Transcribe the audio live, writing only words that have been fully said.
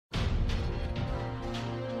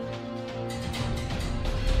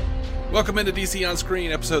Welcome into DC On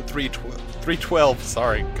Screen, episode 312.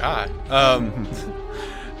 Sorry, God.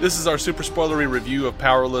 This is our super spoilery review of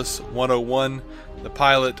Powerless 101, the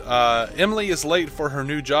pilot. Emily is late for her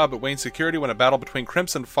new job at Wayne Security when a battle between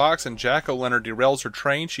Crimson Fox and Jack O'Leonard derails her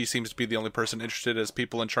train. She seems to be the only person interested, as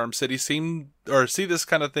people in Charm City see this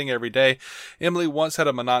kind of thing every day. Emily once had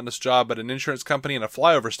a monotonous job at an insurance company in a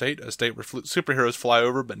flyover state, a state where superheroes fly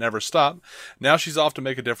over but never stop. Now she's off to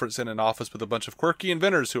make a difference in an office with a bunch of quirky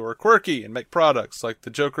inventors who are quirky and make products like the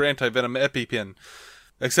Joker anti-venom EpiPen.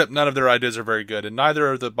 Except none of their ideas are very good, and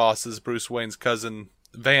neither of the bosses Bruce Wayne's cousin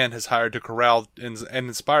Van has hired to corral and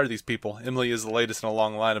inspire these people. Emily is the latest in a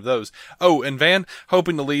long line of those. Oh, and Van,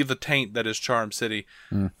 hoping to leave the taint that is Charm City.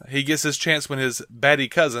 He gets his chance when his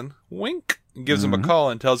baddie cousin, Wink, gives him a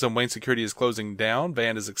call and tells him Wayne Security is closing down.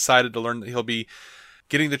 Van is excited to learn that he'll be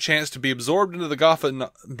getting the chance to be absorbed into the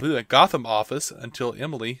Gotham office until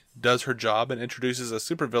Emily does her job and introduces a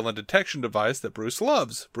supervillain detection device that Bruce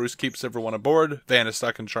loves. Bruce keeps everyone aboard, Van is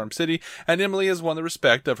stuck in Charm City, and Emily has won the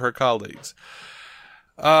respect of her colleagues.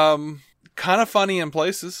 Kind of funny in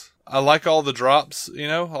places. I like all the drops,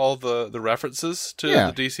 all the references to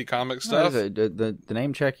the DC comic stuff. The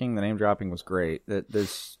name checking, the name dropping was great.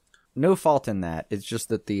 There's no fault in that. It's just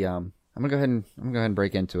that I'm gonna go ahead and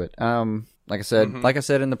break into it. Like I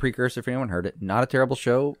said in the precursor, if anyone heard it, not a terrible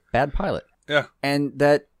show, bad pilot. Yeah. And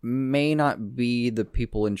that may not be the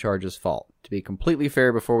people in charge's fault. To be completely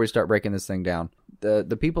fair, before we start breaking this thing down,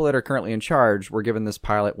 the people that are currently in charge were given this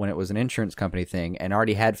pilot when it was an insurance company thing and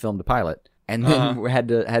already had filmed the pilot, and then had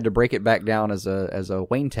to break it back down as a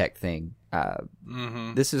Wayne Tech thing.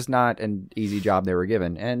 This is not an easy job they were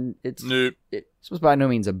given, and this was by no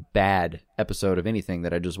means a bad episode of anything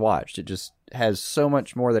that I just watched. It just has so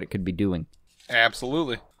much more that it could be doing.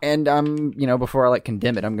 Absolutely. And before I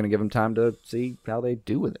condemn it, I'm going to give them time to see how they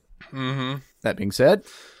do with it. That being said,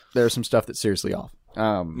 there's some stuff that's seriously off.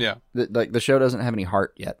 The show doesn't have any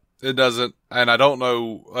heart yet. It doesn't, and I don't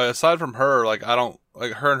know, aside from her, I don't,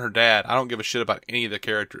 her and her dad, I don't give a shit about any of the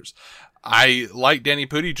characters. I like Danny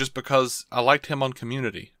Pudi just because I liked him on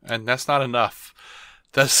Community, and that's not enough.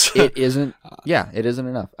 It isn't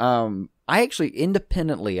enough. I actually,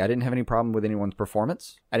 independently, I didn't have any problem with anyone's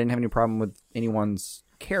performance. I didn't have any problem with anyone's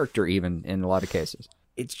character, even, in a lot of cases.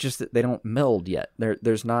 It's just that they don't meld yet.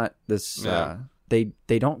 There's not this, they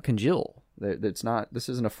don't congeal. This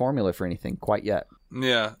isn't a formula for anything quite yet.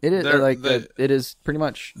 Yeah. It is it is pretty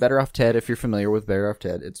much Better Off Ted, if you're familiar with Better Off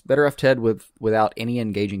Ted. It's Better Off Ted without any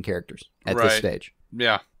engaging characters at this stage.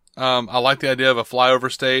 Yeah. I like the idea of a flyover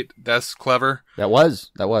state. That's clever. That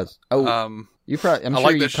was. Oh, you probably, I'm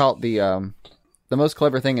sure you caught the most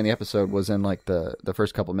clever thing in the episode was in the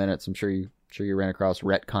first couple minutes. I'm sure you ran across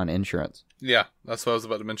retcon insurance. Yeah, that's what I was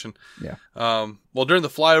about to mention. Yeah. Well, during the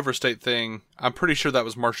flyover state thing, I'm pretty sure that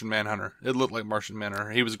was Martian Manhunter. It looked like Martian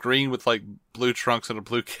Manhunter. He was green with blue trunks and a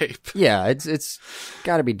blue cape. Yeah, it's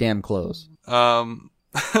got to be damn close.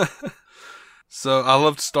 So I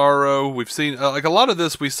loved Starro. We've seen a lot of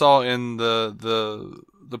this we saw in the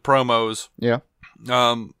promos. Yeah.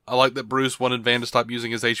 I like that Bruce wanted Van to stop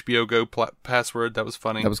using his HBO Go password. That was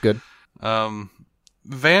funny. That was good.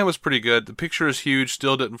 Van was pretty good. The picture is huge.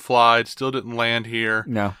 Still didn't fly. Still didn't land here.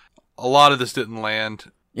 No. A lot of this didn't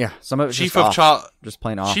land. Yeah, some of it's just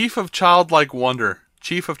plain off. Chief of Childlike Wonder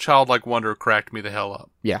cracked me the hell up.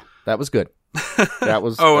 Yeah, that was good. That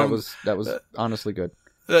was that was honestly good.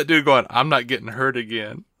 That dude going, I'm not getting hurt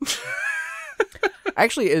again.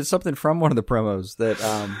 Actually, it's something from one of the promos that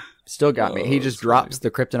still got me. He just drops the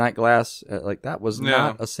kryptonite glass. That was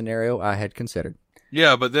not a scenario I had considered.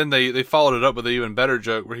 Yeah, but then they followed it up with an even better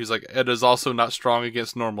joke where he's like, Ed is also not strong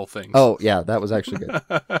against normal things. Oh, yeah, that was actually good.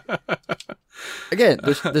 Again,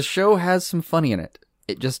 the show has some funny in it.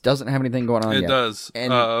 It just doesn't have anything going on yet. It does.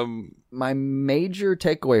 And my major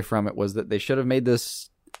takeaway from it was that they should have made this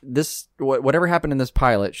whatever happened in this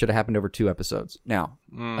pilot should have happened over 2 episodes. Now,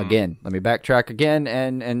 again, let me backtrack again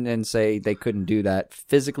and say they couldn't do that.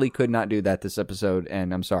 Physically could not do that this episode,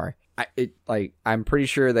 and I'm sorry. I'm pretty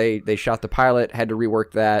sure they shot the pilot, had to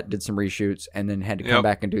rework that, did some reshoots, and then had to come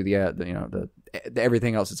back and do the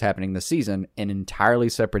everything else that's happening this season in entirely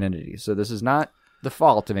separate entities. So this is not the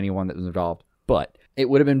fault of anyone that was involved, but it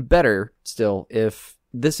would have been better still if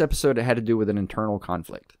this episode had to do with an internal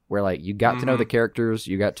conflict where you got to know the characters,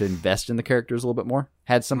 you got to invest in the characters a little bit more,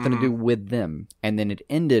 had something to do with them, and then it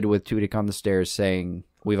ended with Tudyk on the stairs saying,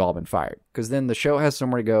 we've all been fired. Because then the show has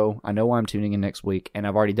somewhere to go. I know why I'm tuning in next week, and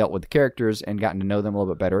I've already dealt with the characters and gotten to know them a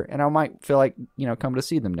little bit better, and I might feel like, coming to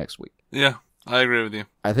see them next week. Yeah, I agree with you.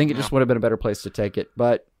 I think it just would have been a better place to take it,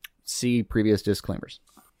 but see previous disclaimers.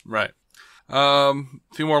 Right. A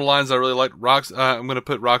few more lines I really liked. Rocks. I'm going to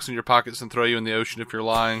put rocks in your pockets and throw you in the ocean if you're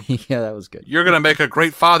lying. Yeah, that was good. You're going to make a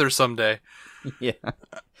great father someday. Yeah.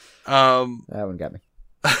 That one got me.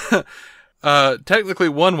 Technically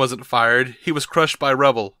one wasn't fired. He was crushed by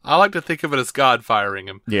rubble. I like to think of it as God firing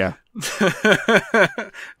him. Yeah.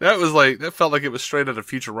 That felt like it was straight out of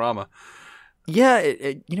Futurama. Yeah,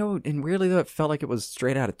 and weirdly though, it felt like it was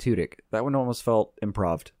straight out of Tudyk. That one almost felt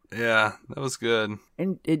improv. Yeah, that was good.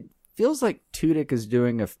 And it feels like Tudyk is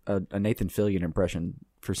doing a Nathan Fillion impression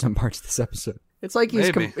for some parts of this episode. It's like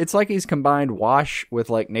he's combined Wash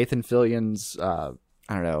with like Nathan Fillion's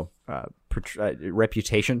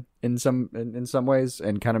reputation in some ways,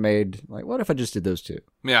 and kind of made like, what if I just did those two?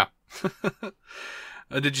 Yeah.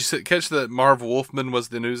 Did you catch that Marv Wolfman was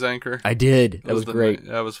the news anchor? I did. That was great.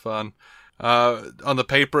 That was fun. On the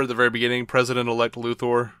paper at the very beginning, President-elect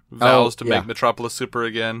Luthor vows to make Metropolis super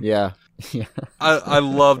again. Yeah. Yeah. I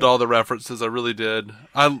loved all the references. I really did.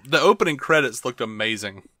 The opening credits looked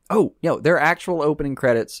amazing. Oh, their actual opening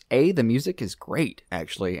credits. A, the music is great,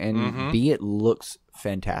 actually, and B, it looks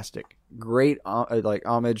fantastic. Great,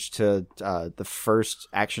 homage to the first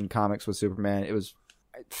Action Comics with Superman. It was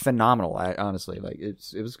phenomenal. Honestly,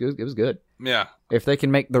 it was good. It was good. Yeah. If they can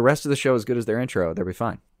make the rest of the show as good as their intro, they'll be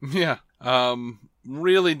fine. Yeah.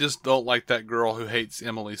 Really just don't like that girl who hates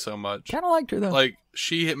Emily so much. Kind of liked her though. Like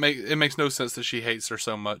it makes no sense that she hates her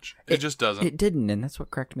so much. It just doesn't. It didn't, and that's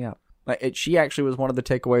what cracked me up. She actually was one of the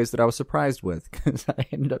takeaways that I was surprised with, because I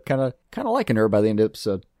ended up kind of liking her by the end of the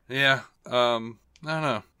episode. Yeah. I don't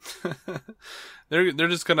know. They're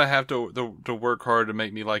just gonna have to work hard to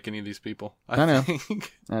make me like any of these people. I know.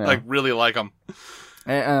 Like really like them.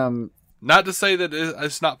 Not to say that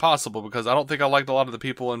it's not possible, because I don't think I liked a lot of the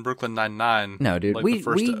people in Brooklyn Nine-Nine. No, dude. Like the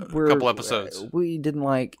first couple episodes. We didn't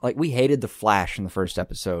we hated the Flash in the first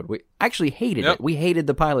episode. We actually hated it. We hated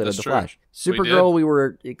the pilot of the Flash. Supergirl we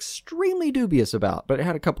were extremely dubious about, but it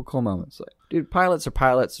had a couple cool moments. Like, dude, pilots are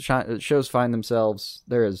pilots. Shows find themselves.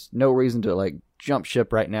 There is no reason to jump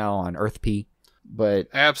ship right now on Earth P. But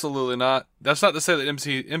absolutely not. That's not to say that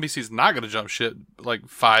NBC's not going to jump shit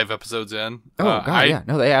 5 episodes in. Oh god, yeah,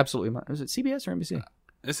 no, they absolutely might. Is it CBS or NBC?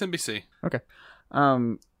 It's NBC. Okay.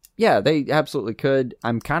 Yeah, they absolutely could.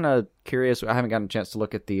 I'm kind of curious. I haven't gotten a chance to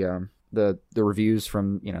look at the reviews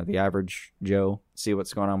from the average Joe, see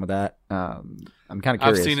what's going on with that. I'm kind of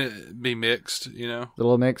curious. I've seen it be mixed. A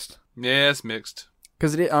little mixed. Yeah, it's mixed.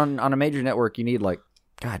 Because on a major network, you need 7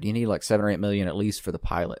 or 8 million at least for the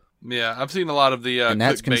pilot. Yeah, I've seen a lot of the and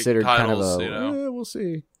that's considered titles, kind of we'll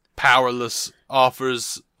see. Powerless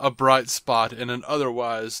offers a bright spot in an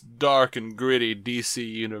otherwise dark and gritty DC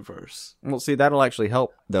universe. Well, see, that'll actually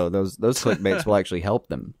help though. Those clickbaits will actually help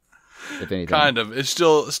them, if anything. Kind of. It's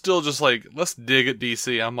still just let's dig at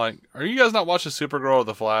DC. I'm like, are you guys not watching Supergirl or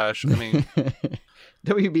The Flash? I mean,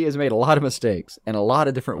 WB has made a lot of mistakes in a lot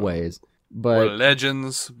of different ways, but or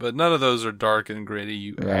Legends, but none of those are dark and gritty.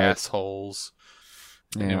 You assholes.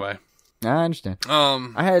 Yeah. Anyway, I understand.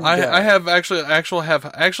 I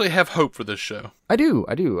actually have hope for this show. I do.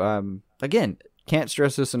 Again, can't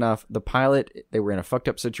stress this enough. The pilot, they were in a fucked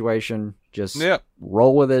up situation. Just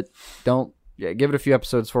roll with it. Don't give it a few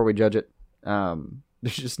episodes before we judge it.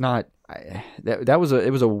 There's just not. It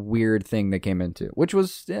was a weird thing they came into, which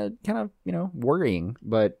was kind of worrying.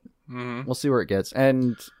 But we'll see where it gets.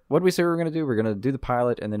 And what did we say we were going to do? We're going to do the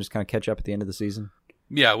pilot and then just kind of catch up at the end of the season.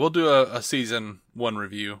 Yeah, we'll do a season 1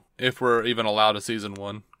 review if we're even allowed a season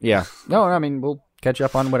 1. Yeah, no, I mean we'll catch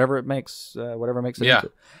up on whatever makes it. Yeah,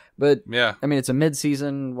 into. But yeah, I mean it's a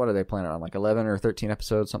mid-season. What are they planning on? 11 or 13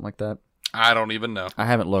 episodes, something like that. I don't even know. I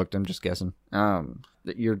haven't looked. I'm just guessing.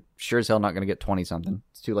 You're sure as hell not going to get 20 something.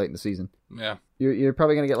 It's too late in the season. Yeah, you're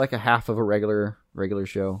probably going to get a half of a regular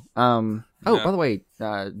show. By the way,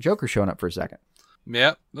 Joker showing up for a second.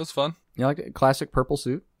 Yeah, that's fun. Like a classic purple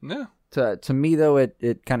suit. Yeah. To me though,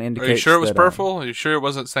 it kind of indicates. Are you sure it was purple? Are you sure it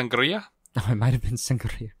wasn't sangria? Oh, it might have been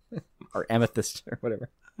sangria or amethyst or whatever.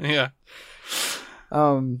 Yeah.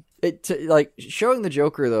 Showing the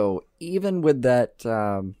Joker though, even with that.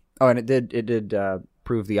 And it did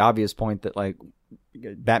prove the obvious point that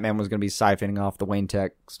Batman was going to be siphoning off the Wayne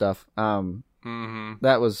Tech stuff.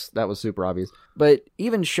 That was super obvious. But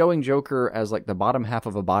even showing Joker as the bottom half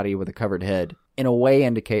of a body with a covered head, in a way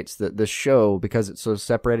indicates that the show, because it's so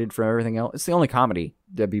separated from everything else, it's the only comedy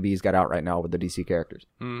WB's got out right now with the DC characters.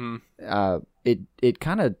 It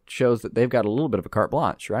kind of shows that they've got a little bit of a carte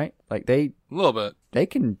blanche, right? A little bit. They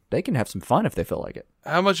can have some fun if they feel like it.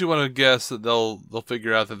 How much you want to guess that they'll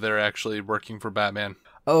figure out that they're actually working for Batman?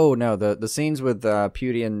 Oh no, the scenes with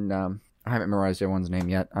Pewdie and I haven't memorized everyone's name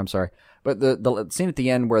yet. I'm sorry. But the scene at the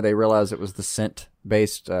end where they realize it was the scent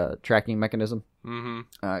based tracking mechanism.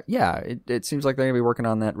 Mm-hmm. Yeah, it seems like they're going to be working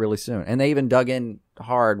on that really soon. And they even dug in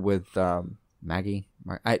hard with Maggie.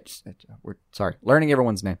 Sorry, learning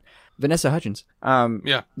everyone's name. Vanessa Hudgens.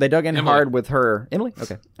 Yeah. They dug in Emily. hard with her. Emily?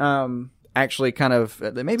 Okay. Actually kind of,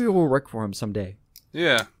 maybe we'll work for him someday.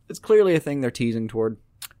 Yeah. It's clearly a thing they're teasing toward.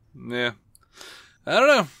 Yeah. I don't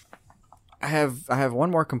know. I have one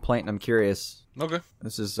more complaint, and I'm curious. Okay.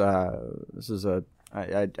 This is a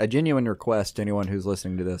genuine request to anyone who's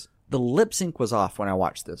listening to this. The lip sync was off when I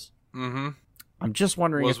watched this. Mm-hmm. I'm just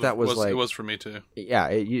wondering if that was like... It was for me, too. Yeah,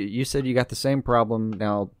 you said you got the same problem.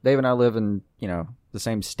 Now, Dave and I live in, the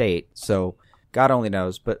same state, so God only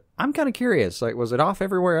knows. But I'm kind of curious. Like, was it off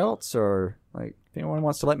everywhere else? Or, like, if anyone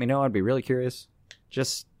wants to let me know, I'd be really curious.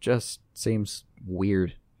 Just seems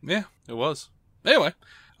weird. Yeah, it was. Anyway,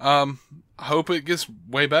 I hope it gets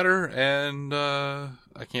way better, and I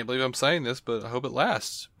can't believe I'm saying this, but I hope it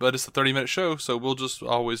lasts. But it's a 30-minute show, so we'll just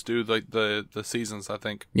always do the seasons, I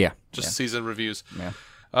think. Yeah. Just season reviews. Yeah.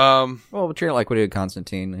 Well, we'll treat it like we did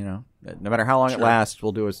Constantine, No matter how long it lasts,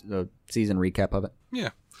 we'll do a season recap of it.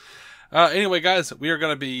 Yeah. Anyway, guys, we are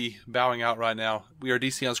going to be bowing out right now. We are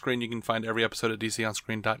DC On Screen. You can find every episode at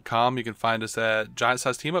DCOnScreen.com. You can find us at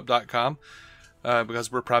GiantSizeTeamUp.com.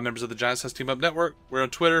 Because we're proud members of the Giant Size Team Up Network. We're on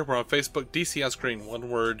Twitter. We're on Facebook. DC On Screen. One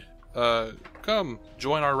word. Come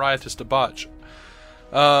join our riotous debauch.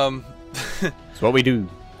 That's what we do.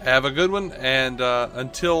 Have a good one. And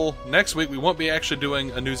until next week, we won't be actually doing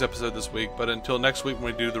a news episode this week. But until next week,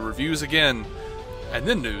 when we do the reviews again, and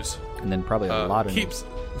then news. And then probably a lot of news.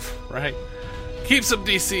 Right. Keep some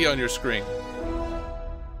DC on your screen.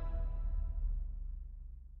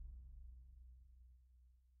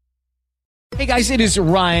 Hey guys, it is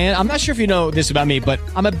Ryan. I'm not sure if you know this about me, but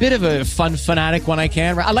I'm a bit of a fun fanatic when I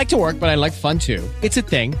can. I like to work, but I like fun too. It's a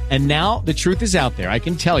thing. And now the truth is out there. I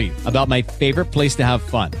can tell you about my favorite place to have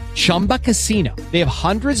fun. Chumba Casino. They have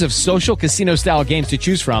hundreds of social casino style games to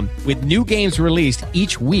choose from with new games released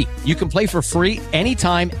each week. You can play for free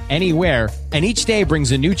anytime, anywhere. And each day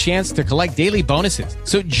brings a new chance to collect daily bonuses.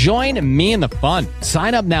 So join me in the fun.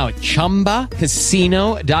 Sign up now at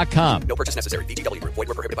ChumbaCasino.com. No purchase necessary. VGW Group. Void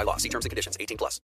where prohibited by law. See terms and conditions. 18+.